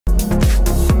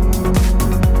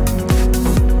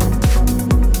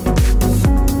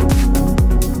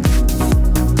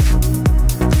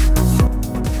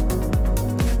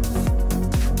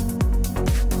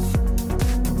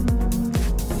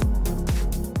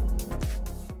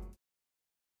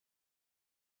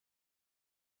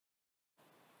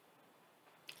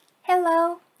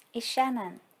Hello, it's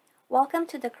Shannon. Welcome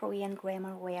to the Korean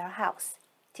Grammar Warehouse.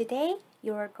 Today,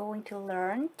 you are going to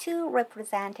learn two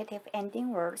representative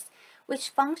ending words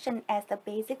which function as the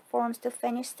basic forms to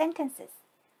finish sentences.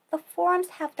 The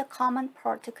forms have the common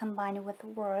part to combine with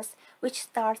words which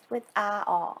starts with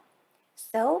or.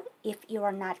 So, if you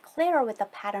are not clear with the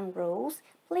pattern rules,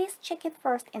 please check it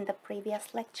first in the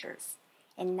previous lectures.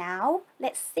 And now,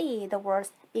 let's see the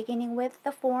words beginning with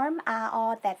the form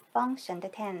or that function the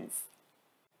tense.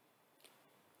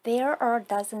 There are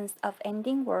dozens of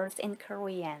ending words in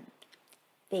Korean.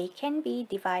 They can be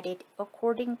divided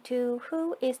according to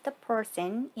who is the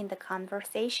person in the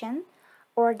conversation,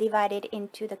 or divided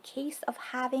into the case of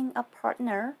having a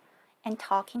partner and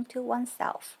talking to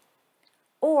oneself,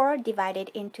 or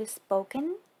divided into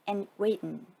spoken and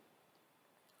written.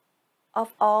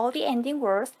 Of all the ending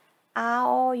words,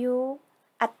 아어요,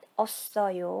 at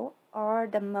없어요 are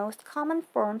the most common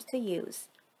forms to use.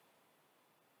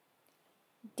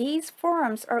 These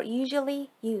forms are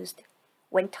usually used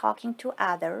when talking to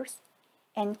others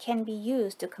and can be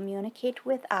used to communicate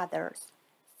with others,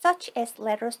 such as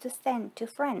letters to send to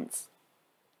friends.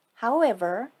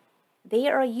 However, they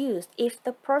are used if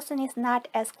the person is not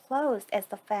as close as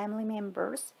the family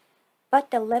members,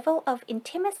 but the level of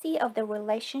intimacy of the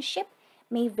relationship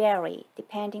may vary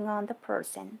depending on the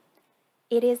person.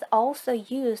 It is also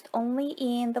used only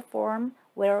in the form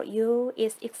where you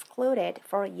is excluded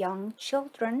for young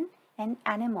children and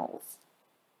animals.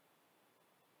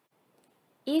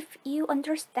 If you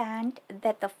understand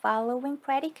that the following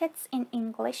predicates in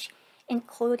English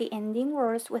include the ending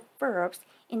words with verbs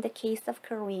in the case of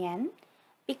Korean,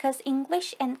 because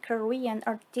English and Korean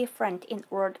are different in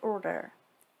word order,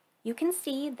 you can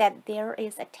see that there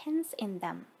is a tense in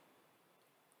them.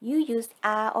 You use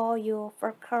아어요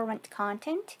for current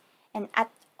content and at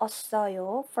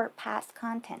없어요 for past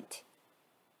content.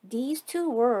 These two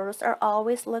words are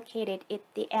always located at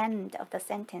the end of the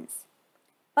sentence,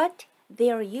 but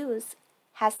their use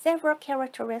has several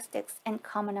characteristics and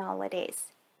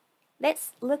commonalities.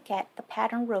 Let's look at the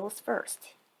pattern rules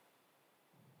first.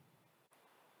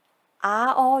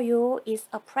 아어요 is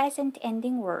a present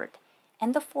ending word,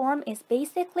 and the form is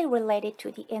basically related to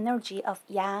the energy of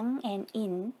yang and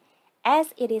yin,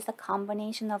 as it is a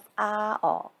combination of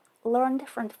아어, learned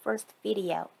from the first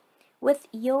video, with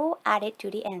yo added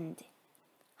to the end.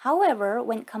 However,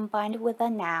 when combined with a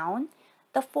noun,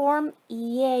 the form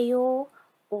이에요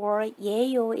or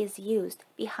예요 is used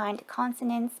behind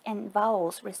consonants and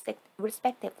vowels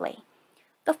respectively.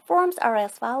 The forms are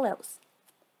as follows.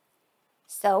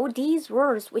 So these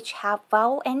words which have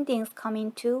vowel endings come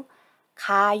into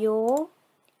가요,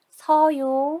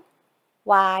 서요,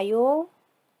 와요,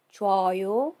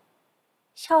 줘요,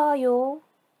 쉬어요,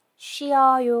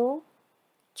 쉬어요,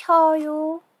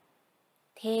 켜요,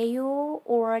 돼요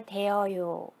or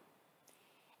되어요.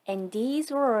 And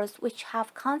these words which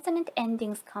have consonant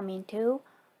endings come into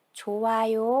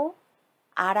좋아요,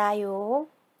 알아요,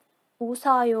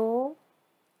 웃어요,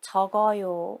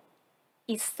 적어요,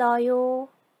 있어요,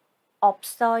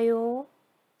 없어요,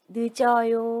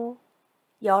 늦어요,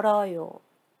 열어요.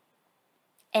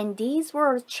 And these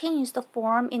words change the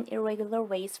form in irregular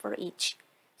ways for each.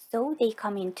 So they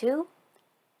come into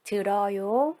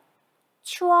들어요,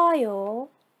 추워요,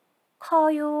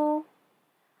 커요,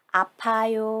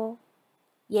 아파요,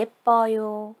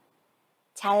 예뻐요,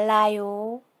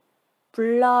 잘나요,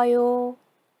 불러요,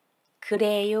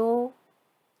 그래요,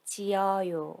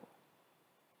 지어요.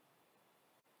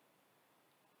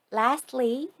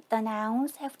 Lastly, the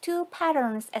nouns have two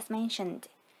patterns as mentioned.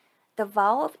 The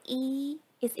vowel of E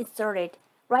is inserted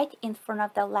right in front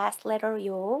of the last letter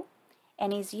요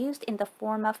and is used in the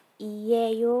form of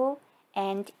이에요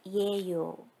and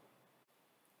예요.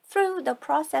 Through the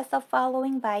process of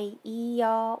following by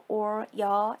이여 or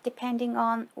여, depending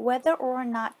on whether or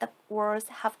not the words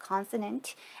have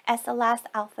consonant as the last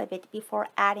alphabet before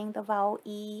adding the vowel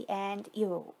E and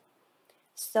요.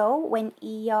 So when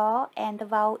이여 and the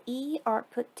vowel E are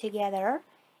put together,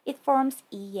 it forms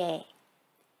이예.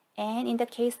 And in the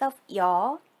case of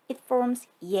여, it forms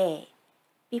예,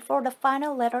 before the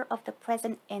final letter of the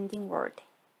present ending word.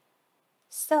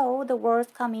 So the words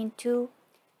come into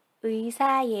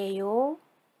의사예요,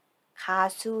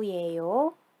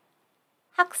 가수예요,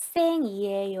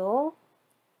 학생이에요,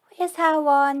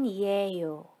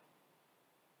 회사원이에요.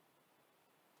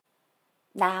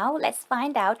 Now let's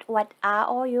find out what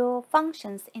아어요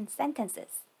functions in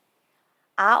sentences.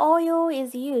 아어요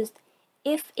is used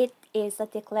if it is a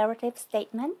declarative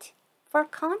statement for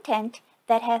content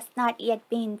that has not yet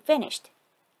been finished,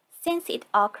 since it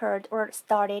occurred or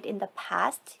started in the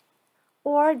past,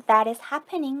 or that is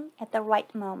happening at the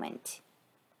right moment.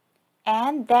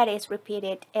 And that is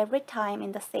repeated every time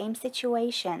in the same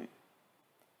situation.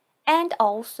 And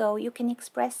also, you can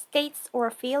express states or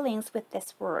feelings with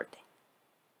this word.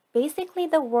 Basically,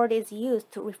 the word is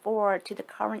used to refer to the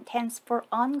current tense for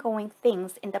ongoing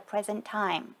things in the present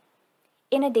time.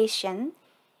 In addition,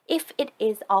 if it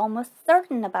is almost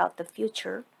certain about the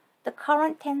future, the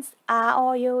current tense "a"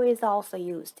 or "요" is also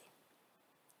used.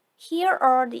 Here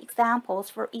are the examples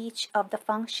for each of the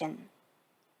function.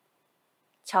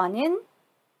 저는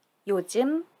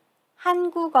요즘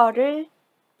한국어를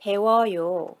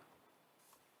배워요.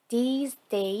 These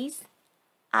days,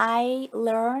 I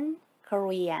learn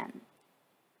Korean.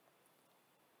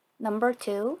 Number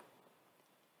 2.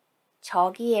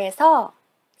 저기에서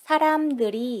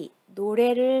사람들이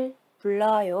노래를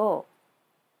불러요.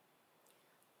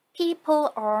 People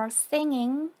are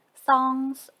singing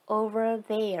songs over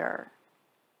there.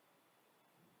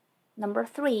 Number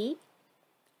 3.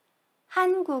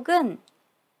 한국은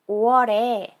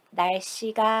 5월에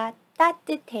날씨가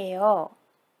따뜻해요.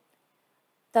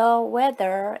 The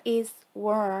weather is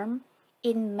warm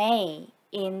in May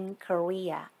in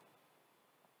Korea.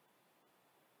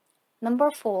 Number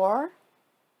 4.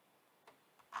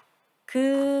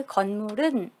 그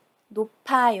건물은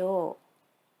높아요.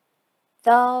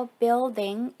 The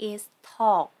building is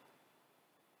tall.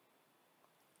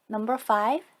 Number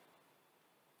 5.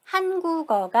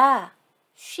 한국어가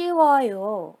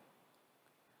쉬워요.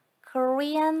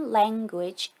 Korean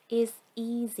language is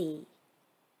easy.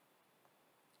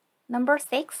 Number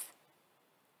 6.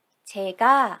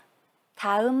 제가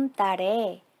다음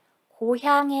달에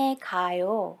고향에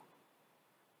가요.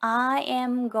 I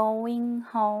am going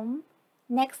home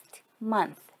next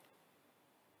month.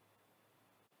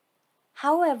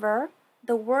 However,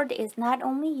 the word is not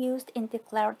only used in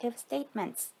declarative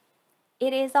statements.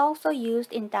 It is also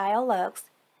used in dialogues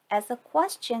as a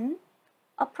question,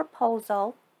 a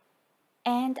proposal,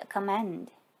 and a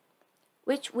command,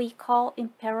 which we call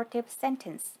imperative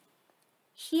sentence.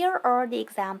 Here are the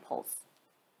examples.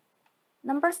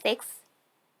 Number 6.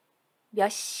 몇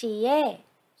시에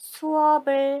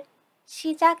수업을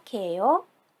시작해요?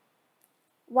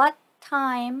 What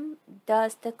time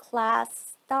does the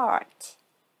class start?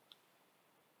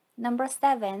 Number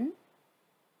 7.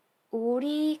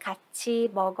 우리 같이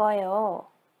먹어요.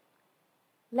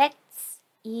 Let's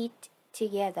eat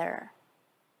together.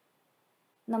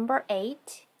 Number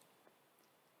 8.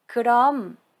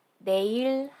 그럼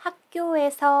내일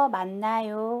학교에서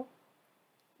만나요.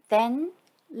 Then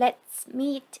let's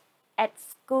meet at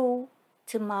school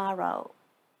tomorrow.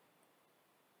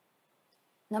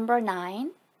 Number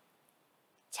 9.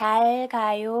 잘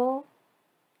가요.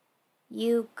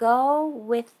 You go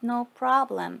with no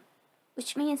problem,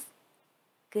 which means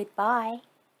goodbye.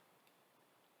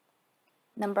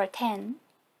 Number 10.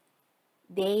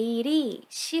 내일이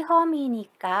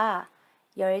시험이니까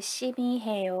열심히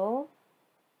해요.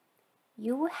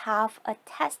 You have a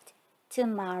test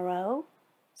tomorrow,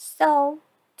 so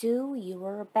do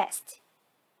your best.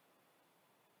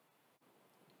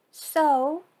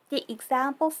 So, the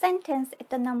example sentence at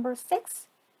the number 6,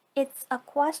 it's a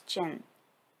question.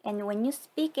 And when you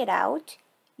speak it out,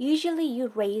 usually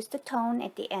you raise the tone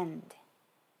at the end.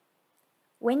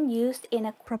 When used in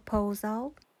a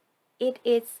proposal, it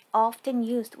is often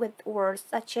used with words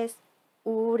such as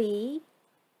우리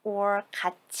or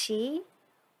같이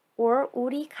or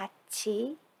우리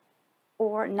같이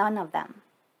or none of them.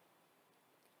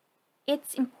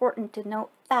 It's important to note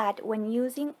that when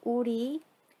using 우리,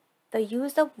 the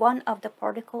use of one of the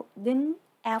particle 는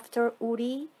after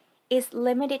우리 is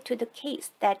limited to the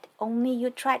case that only you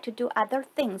try to do other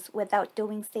things without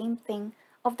doing same thing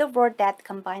of the word that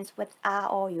combines with a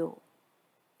or 요,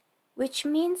 which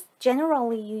means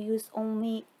generally you use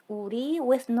only 우리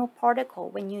with no particle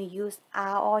when you use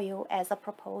a or 요 as a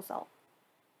proposal.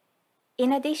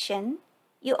 In addition,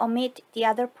 you omit the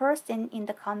other person in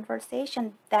the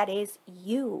conversation, that is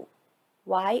you,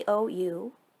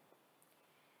 you.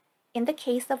 In the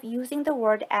case of using the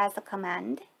word as a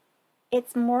command,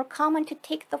 it's more common to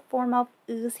take the form of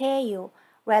으세요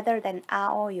rather than a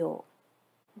or 요.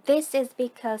 This is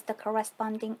because the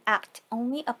corresponding act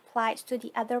only applies to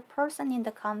the other person in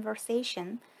the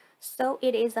conversation, so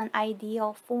it is an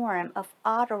ideal form of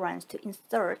utterance to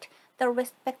insert the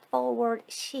respectful word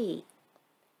she.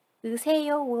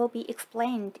 으세요 will be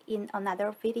explained in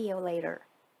another video later.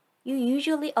 You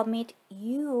usually omit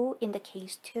you in the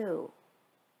case 2.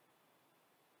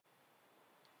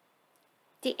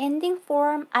 The ending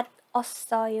form at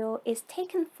왔어요 is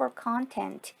taken for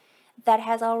content that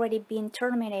has already been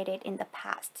terminated in the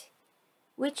past.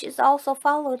 which is also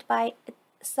followed by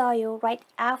soyo right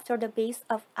after the base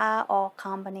of a or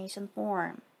combination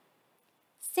form.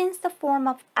 Since the form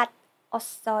of at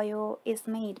soyo is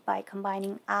made by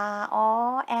combining a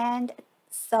or and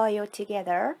soyo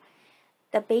together,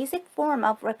 the basic form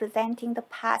of representing the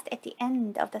past at the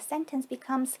end of the sentence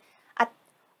becomes at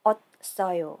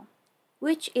soyo,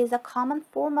 which is a common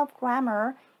form of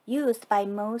grammar used by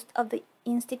most of the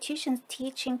institutions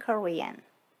teaching Korean.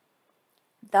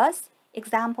 Thus,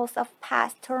 examples of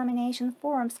past termination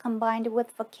forms combined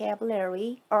with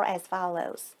vocabulary are as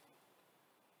follows.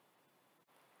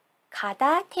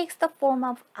 가다 takes the form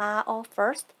of 아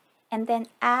first and then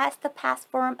adds the past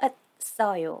form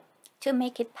써요 to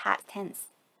make it past tense.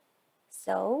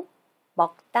 So,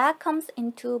 먹다 comes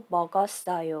into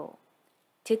먹었어요.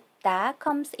 듣다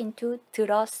comes into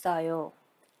들었어요.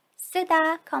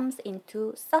 쓰다 comes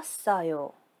into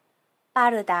썼어요.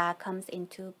 빠르다 comes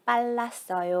into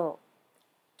빨랐어요.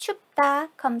 춥다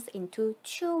comes into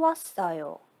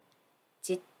추웠어요.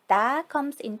 짓다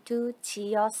comes into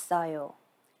지었어요.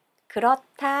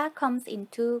 그렇다 comes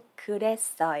into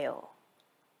그랬어요.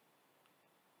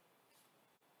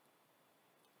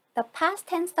 The past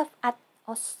tense of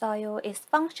왔어요 is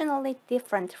functionally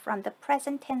different from the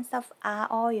present tense of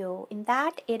아어요 in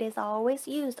that it is always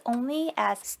used only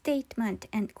as statement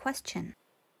and question.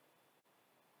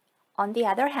 On the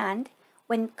other hand,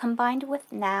 when combined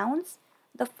with nouns,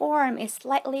 the form is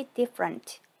slightly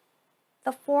different.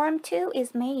 The form too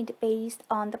is made based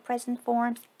on the present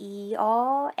forms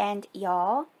이어 and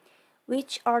여,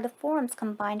 which are the forms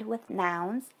combined with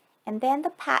nouns, and then the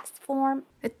past form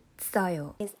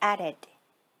있어요 is added.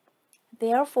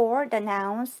 Therefore, the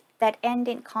nouns that end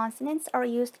in consonants are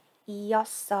used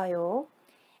이었어요,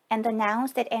 and the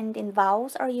nouns that end in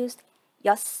vowels are used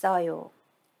였어요.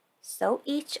 So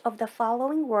each of the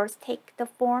following words take the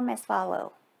form as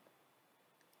follows.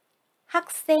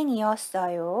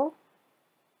 학생이었어요.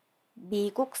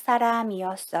 미국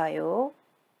사람이었어요.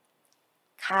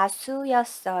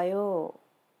 가수였어요.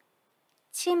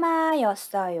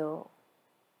 치마였어요.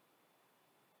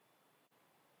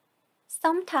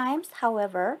 Sometimes,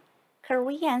 however,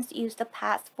 Koreans use the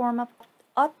past form of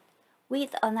ot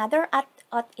with another at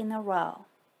in a row.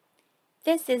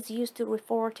 This is used to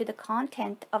refer to the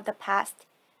content of the past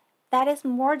that is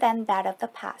more than that of the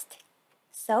past.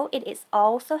 So it is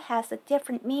also has a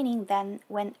different meaning than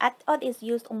when at is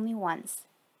used only once.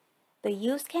 The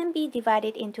use can be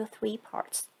divided into three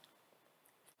parts.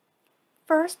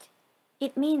 First,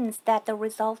 it means that the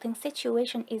resulting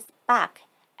situation is back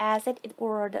as it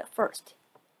were the first.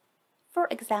 For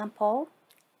example,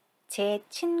 제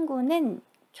친구는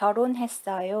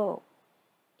결혼했어요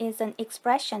is an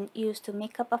expression used to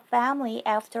make up a family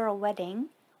after a wedding,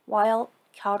 while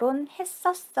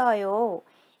결혼했었어요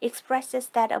expresses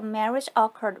that a marriage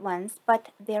occurred once, but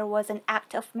there was an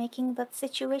act of making the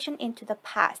situation into the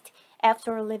past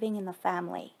after living in a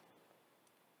family.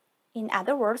 In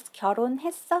other words,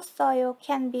 결혼했었어요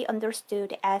can be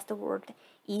understood as the word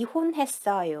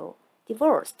이혼했어요,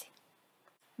 divorced.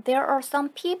 There are some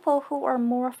people who are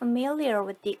more familiar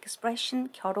with the expression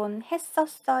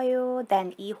결혼했었어요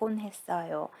than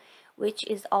이혼했어요, which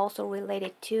is also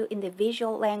related to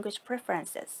individual language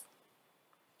preferences.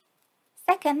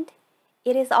 Second,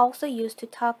 it is also used to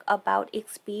talk about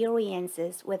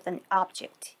experiences with an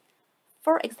object.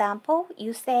 For example,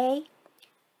 you say,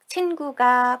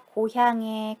 친구가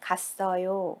고향에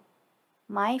갔어요.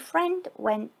 My friend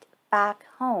went back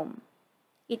home.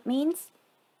 It means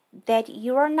that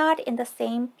you are not in the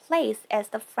same place as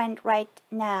the friend right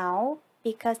now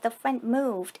because the friend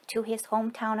moved to his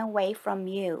hometown away from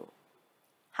you.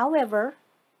 However,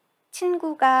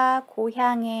 친구가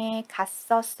고향에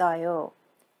갔었어요.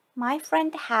 My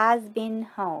friend has been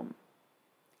home.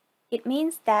 It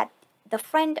means that the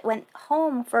friend went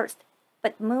home first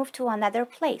but moved to another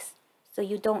place, so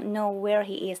you don't know where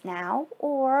he is now,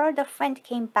 or the friend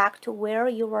came back to where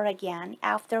you were again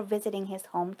after visiting his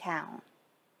hometown.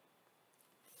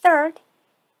 Third,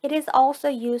 it is also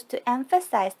used to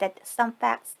emphasize that some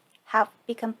facts have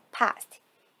become past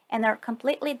and are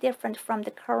completely different from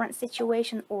the current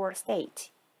situation or state.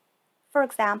 For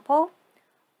example,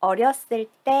 어렸을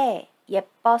때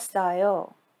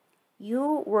예뻤어요.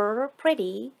 You were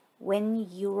pretty when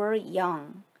you were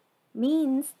young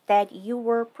means that you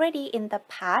were pretty in the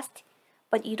past,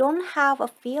 but you don't have a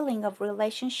feeling of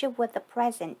relationship with the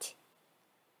present.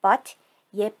 But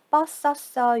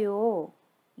예뻤었어요.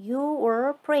 You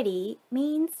were pretty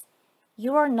means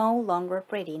you are no longer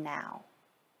pretty now.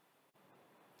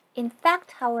 In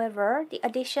fact, however, the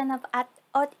addition of at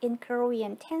in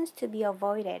Korean tends to be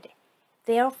avoided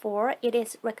Therefore, it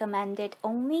is recommended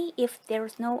only if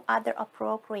there's no other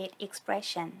appropriate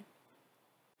expression.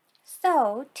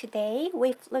 So, today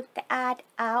we've looked at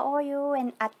아어요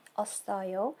and at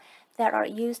없어요 that are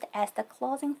used as the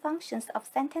closing functions of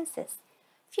sentences.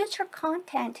 Future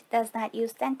content does not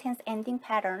use sentence ending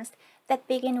patterns that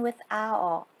begin with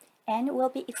아어 and will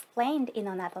be explained in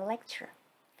another lecture.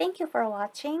 Thank you for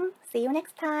watching. See you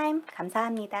next time.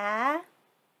 감사합니다.